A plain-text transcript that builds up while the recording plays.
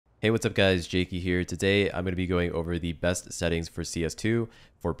Hey, what's up guys, Jaeky here. Today I'm going to be going over the best settings for CS2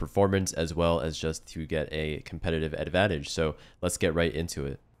 for performance as well as just to get a competitive advantage. So let's get right into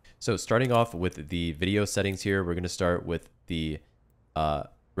it. So starting off with the video settings here, we're going to start with the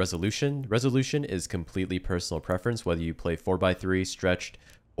resolution. Resolution is completely personal preference, whether you play 4:3 stretched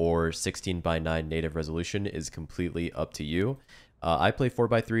or 16:9 native resolution is completely up to you. I play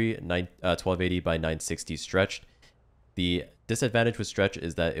 4:3 1280 by 960 stretched. The disadvantage with stretch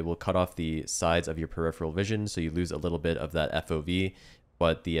is that it will cut off the sides of your peripheral vision, so you lose a little bit of that FOV.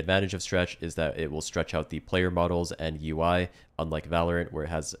 But the advantage of stretch is that it will stretch out the player models and UI, unlike Valorant, where it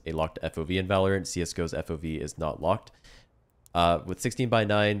has a locked FOV in Valorant. CSGO's FOV is not locked. With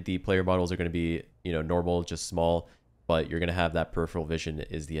 16:9, the player models are going to be, normal, just small, but you're going to have that peripheral vision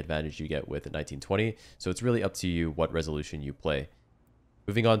is the advantage you get with 1920. So it's really up to you what resolution you play.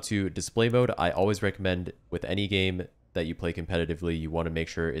 Moving on to display mode, I always recommend with any game that you play competitively, you want to make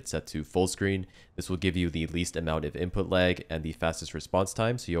sure it's set to full screen. This will give you the least amount of input lag and the fastest response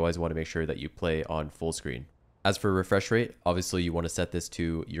time, so you always want to make sure that you play on full screen. As for refresh rate, obviously you want to set this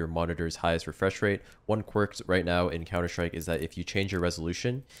to your monitor's highest refresh rate. One quirk right now in Counter-Strike is that if you change your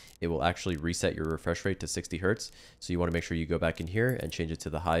resolution, it will actually reset your refresh rate to 60 Hz. So you want to make sure you go back in here and change it to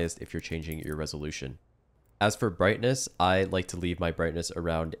the highest if you're changing your resolution. As for brightness, I like to leave my brightness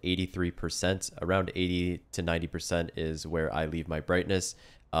around 83%. Around 80 to 90% is where I leave my brightness,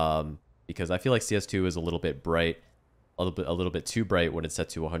 because I feel like CS2 is a little bit bright, a little bit too bright when it's set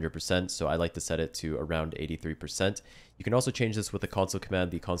to 100%. So I like to set it to around 83%. You can also change this with the console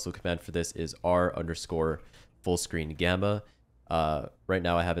command. The console command for this is r_ full screen gamma. Right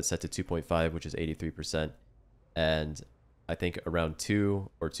now I have it set to 2.5, which is 83%, and I think around 2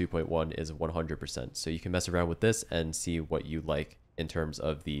 or 2.1 is 100%. So you can mess around with this and see what you like in terms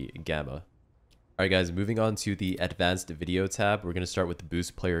of the gamma. Alright guys, moving on to the advanced video tab, we're going to start with the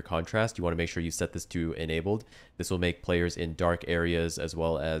boost player contrast. You want to make sure you set this to enabled. This will make players in dark areas as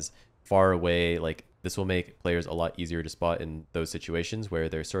well as far away, this will make players a lot easier to spot in those situations where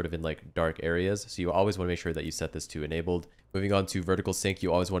they're sort of in dark areas. So you always want to make sure that you set this to enabled. Moving on to vertical sync,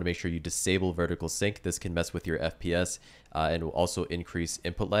 you always want to make sure you disable vertical sync. This can mess with your FPS and will also increase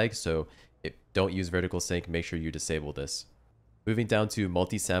input lag. So if don't use vertical sync, make sure you disable this. Moving down to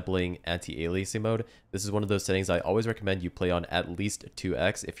multi-sampling anti-aliasing mode. This is one of those settings I always recommend you play on at least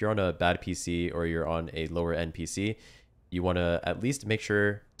 2x. If you're on a bad PC or you're on a lower end PC, you want to at least make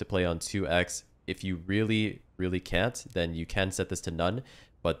sure to play on 2x. If you really can't, then you can set this to none.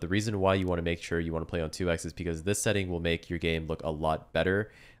 But the reason why you want to make sure you want to play on 2x is because this setting will make your game look a lot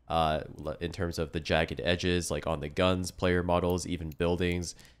better in terms of the jagged edges, like on the guns, player models, even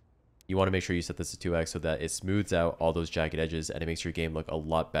buildings. You want to make sure you set this to 2x so that it smooths out all those jagged edges and it makes your game look a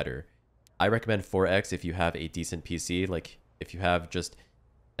lot better. I recommend 4x if you have a decent PC. Like if you have just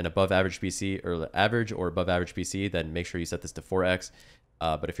an above average PC or average or above average PC, then make sure you set this to 4x.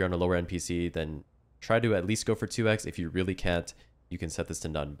 But if you're on a lower end PC, then try to at least go for 2x. If you really can't, you can set this to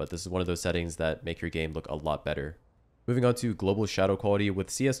none. But this is one of those settings that make your game look a lot better. Moving on to global shadow quality. With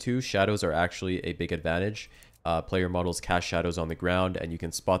CS2, shadows are actually a big advantage. Player models cast shadows on the ground, and you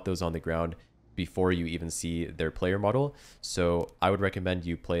can spot those on the ground before you even see their player model. So I would recommend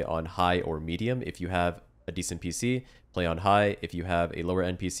you play on high or medium. If you have a decent PC, play on high. If you have a lower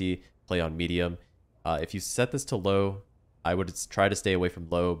end PC, play on medium. If you set this to low, I would try to stay away from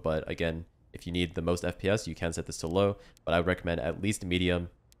low, but again, if you need the most FPS, you can set this to low, but I would recommend at least medium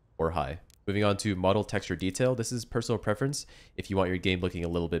or high. Moving on to model texture detail. This is personal preference. If you want your game looking a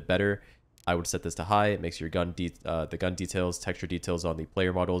little bit better, I would set this to high. It makes your the gun details, texture details on the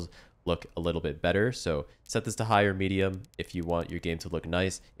player models look a little bit better. So set this to high or medium if you want your game to look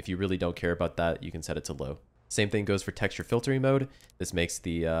nice. If you really don't care about that, you can set it to low. Same thing goes for texture filtering mode. This makes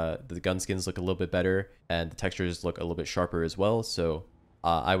the gun skins look a little bit better and the textures look a little bit sharper as well. So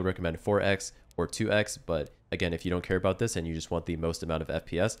I would recommend 4x or 2x, but again, if you don't care about this and you just want the most amount of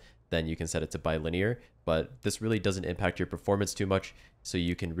FPS, then you can set it to bilinear. But this really doesn't impact your performance too much, so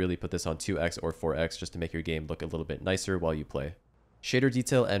you can really put this on 2x or 4x just to make your game look a little bit nicer while you play. Shader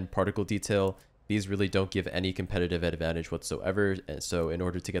detail and particle detail. These really don't give any competitive advantage whatsoever, and so in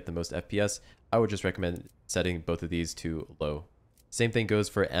order to get the most FPS, I would just recommend setting both of these to low. Same thing goes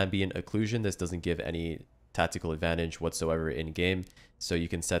for ambient occlusion. This doesn't give any tactical advantage whatsoever in game, so you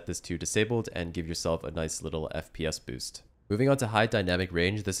can set this to disabled and give yourself a nice little FPS boost. Moving on to high dynamic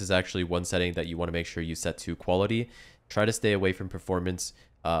range, this is actually one setting that you want to make sure you set to quality. Try to stay away from performance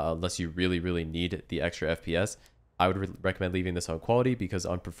unless you really need the extra FPS. I would recommend leaving this on quality because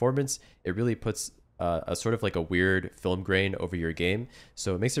on performance, it really puts a sort of like a weird film grain over your game.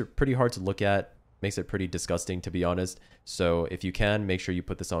 So it makes it pretty hard to look at makes it pretty disgusting, to be honest. So if you can, make sure you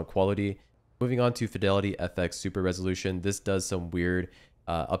put this on quality. Moving on to Fidelity FX Super Resolution. This does some weird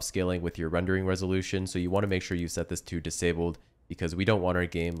upscaling with your rendering resolution. So you want to make sure you set this to disabled, because we don't want our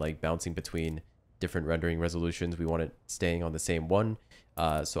game like bouncing between different rendering resolutions. We want it staying on the same one.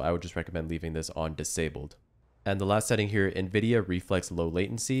 So I would just recommend leaving this on disabled. And the last setting here, NVIDIA Reflex Low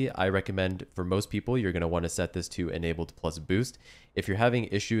Latency. I recommend for most people, you're going to want to set this to enabled plus boost. If you're having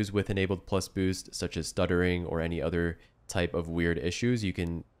issues with enabled plus boost, such as stuttering or any other type of weird issues, you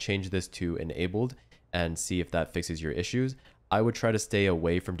can change this to enabled and see if that fixes your issues. I would try to stay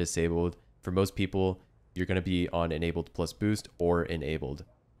away from disabled. For most people, you're going to be on enabled plus boost or enabled.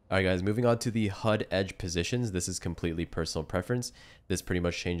 All right, guys, moving on to the HUD edge positions. This is completely personal preference. This pretty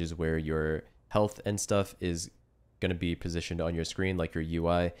much changes where your health and stuff is going to be positioned on your screen, like your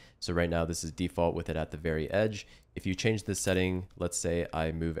UI. So right now this is default with it at the very edge. If you change this setting, let's say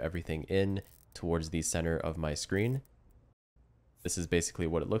I move everything in towards the center of my screen. This is basically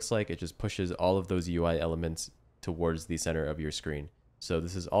what it looks like. It just pushes all of those UI elements towards the center of your screen. So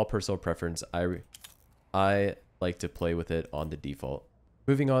this is all personal preference. I like to play with it on the default.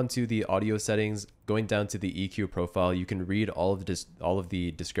 Moving on to the audio settings, going down to the EQ profile, you can read all of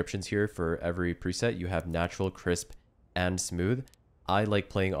the descriptions here for every preset. You have natural, crisp, and smooth. I like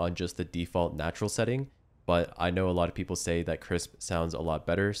playing on just the default natural setting, but I know a lot of people say that crisp sounds a lot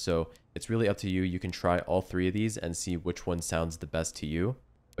better, so it's really up to you. You can try all three of these and see which one sounds the best to you.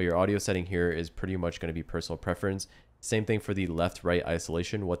 But your audio setting here is pretty much going to be personal preference. Same thing for the left-right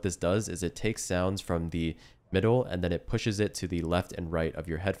isolation. What this does is it takes sounds from the middle and then it pushes it to the left and right of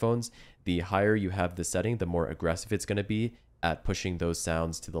your headphones. The higher you have the setting, the more aggressive it's going to be at pushing those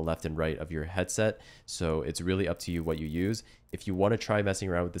sounds to the left and right of your headset. So it's really up to you what you use. If you want to try messing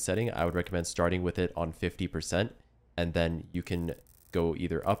around with the setting, I would recommend starting with it on 50%, and then you can go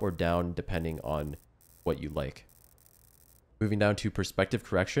either up or down depending on what you like. Moving down to perspective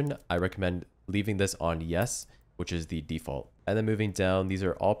correction, I recommend leaving this on yes, which is the default. And then moving down, these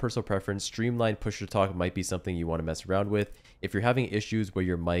are all personal preference. Streamline push-to-talk might be something you want to mess around with. If you're having issues where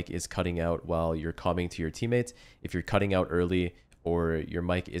your mic is cutting out while you're calming to your teammates, if you're cutting out early, or your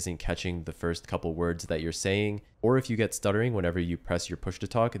mic isn't catching the first couple words that you're saying, or if you get stuttering whenever you press your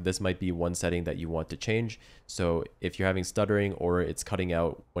push-to-talk, this might be one setting that you want to change. So if you're having stuttering or it's cutting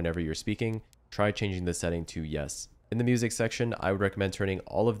out whenever you're speaking, try changing the setting to yes. In the music section, I would recommend turning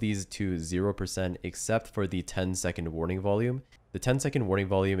all of these to 0% except for the 10-second warning volume. The 10-second warning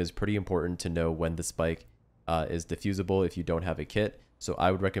volume is pretty important to know when the spike is diffusable if you don't have a kit. So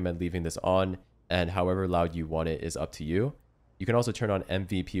I would recommend leaving this on, and however loud you want it is up to you. You can also turn on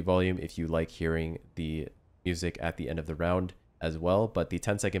MVP volume if you like hearing the music at the end of the round as well, but the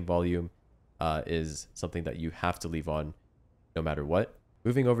 10-second volume is something that you have to leave on no matter what.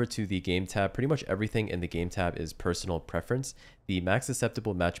 Moving over to the game tab, pretty much everything in the game tab is personal preference. The max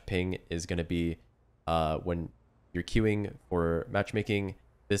acceptable match ping is going to be when you're queuing for matchmaking.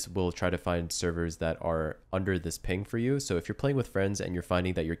 This will try to find servers that are under this ping for you. So if you're playing with friends and you're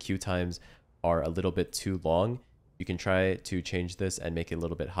finding that your queue times are a little bit too long, you can try to change this and make it a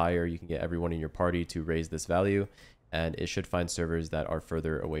little bit higher. You can get everyone in your party to raise this value, and it should find servers that are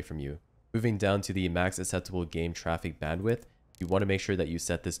further away from you. Moving down to the max acceptable game traffic bandwidth, you want to make sure that you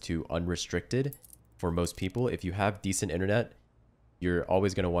set this to unrestricted for most people. If you have decent internet, you're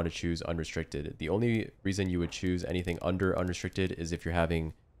always going to want to choose unrestricted. The only reason you would choose anything under unrestricted is if you're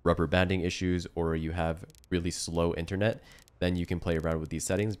having rubber banding issues or you have really slow internet, then you can play around with these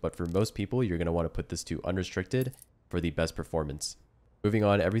settings. But for most people, you're going to want to put this to unrestricted for the best performance. Moving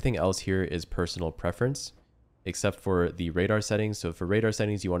on, everything else here is personal preference, except for the radar settings. So for radar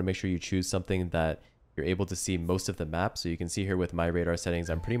settings, you want to make sure you choose something that you're able to see most of the map. So you can see here with my radar settings,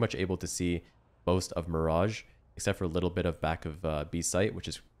 I'm pretty much able to see most of Mirage, except for a little bit of back of B site, which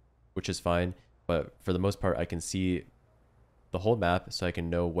is fine. But for the most part, I can see the whole map, so I can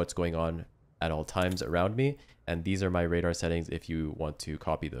know what's going on at all times around me. And these are my radar settings if you want to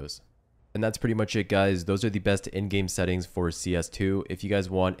copy those. And that's pretty much it, guys. Those are the best in-game settings for CS2. If you guys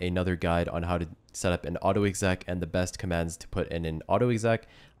want another guide on how to set up an auto exec and the best commands to put in an auto exec,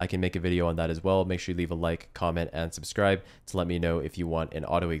 I can make a video on that as well. Make sure you leave a like, comment, and subscribe to let me know if you want an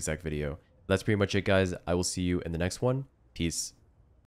auto exec video. That's pretty much it, guys. I will see you in the next one. Peace.